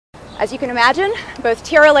As you can imagine, both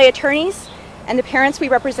TRLA attorneys and the parents we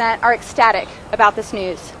represent are ecstatic about this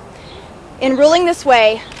news. In ruling this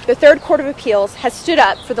way, the Third Court of Appeals has stood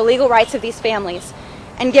up for the legal rights of these families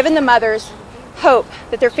and given the mothers hope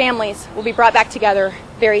that their families will be brought back together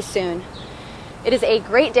very soon. It is a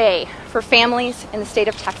great day for families in the state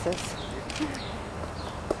of Texas.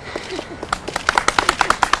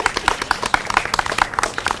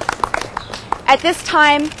 At this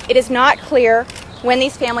time, it is not clear when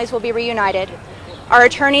these families will be reunited. Our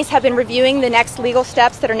attorneys have been reviewing the next legal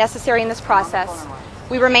steps that are necessary in this process.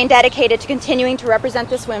 We remain dedicated to continuing to represent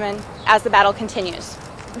these women as the battle continues.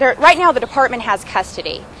 Right now, the department has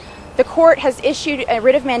custody. The court has issued a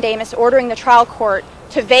writ of mandamus ordering the trial court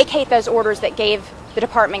to vacate those orders that gave the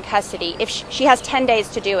department custody. If she has 10 days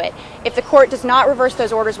to do it. If the court does not reverse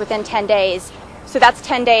those orders within 10 days, so that's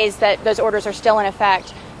 10 days that those orders are still in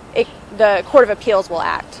effect, the Court of Appeals will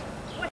act.